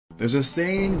There's a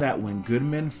saying that when good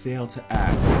men fail to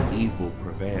act, evil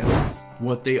prevails.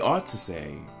 What they ought to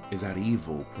say is that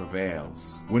evil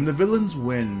prevails. When the villains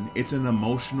win, it's an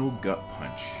emotional gut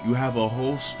punch. You have a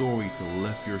whole story to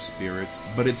lift your spirits,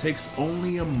 but it takes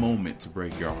only a moment to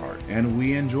break your heart, and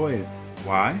we enjoy it.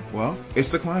 Why? Well,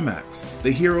 it's the climax. The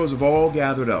heroes have all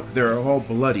gathered up. They're all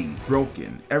bloody,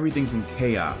 broken, everything's in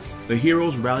chaos. The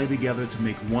heroes rally together to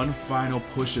make one final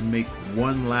push and make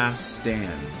one last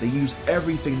stand. They use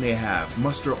everything they have,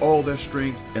 muster all their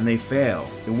strength, and they fail.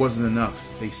 It wasn't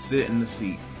enough. They sit in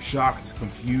defeat, shocked,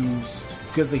 confused,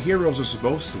 because the heroes are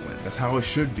supposed to win. That's how it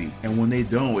should be. And when they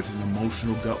don't, it's an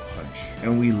emotional gut punch.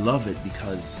 And we love it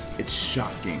because it's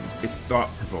shocking, it's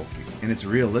thought-provoking, and it's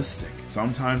realistic.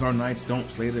 Sometimes our knights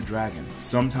don't slay the dragon.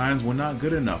 Sometimes we're not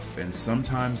good enough, and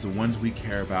sometimes the ones we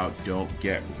care about don't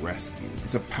get rescued.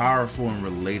 It's a powerful and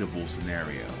relatable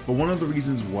scenario. But one of the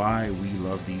reasons why we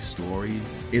love these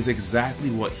stories is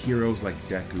exactly what heroes like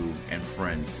Deku and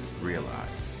friends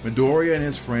realize. Midoriya and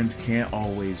his friends can't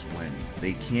always win.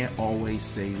 They can't always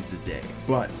save the day,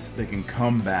 but they can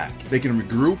come back. They can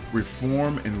regroup,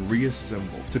 reform, and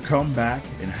reassemble to come back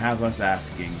and have us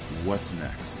asking, what's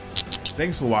next?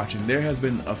 Thanks for watching. There has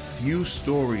been a few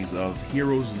stories of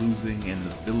heroes losing and the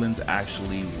villains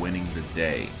actually winning the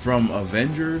day. From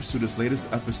Avengers to this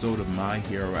latest episode of My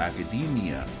Hero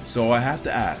Academia. So I have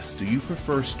to ask, do you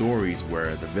prefer stories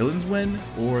where the villains win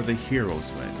or the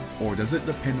heroes win? Or does it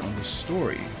depend on the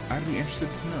story? I'd be interested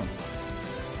to know.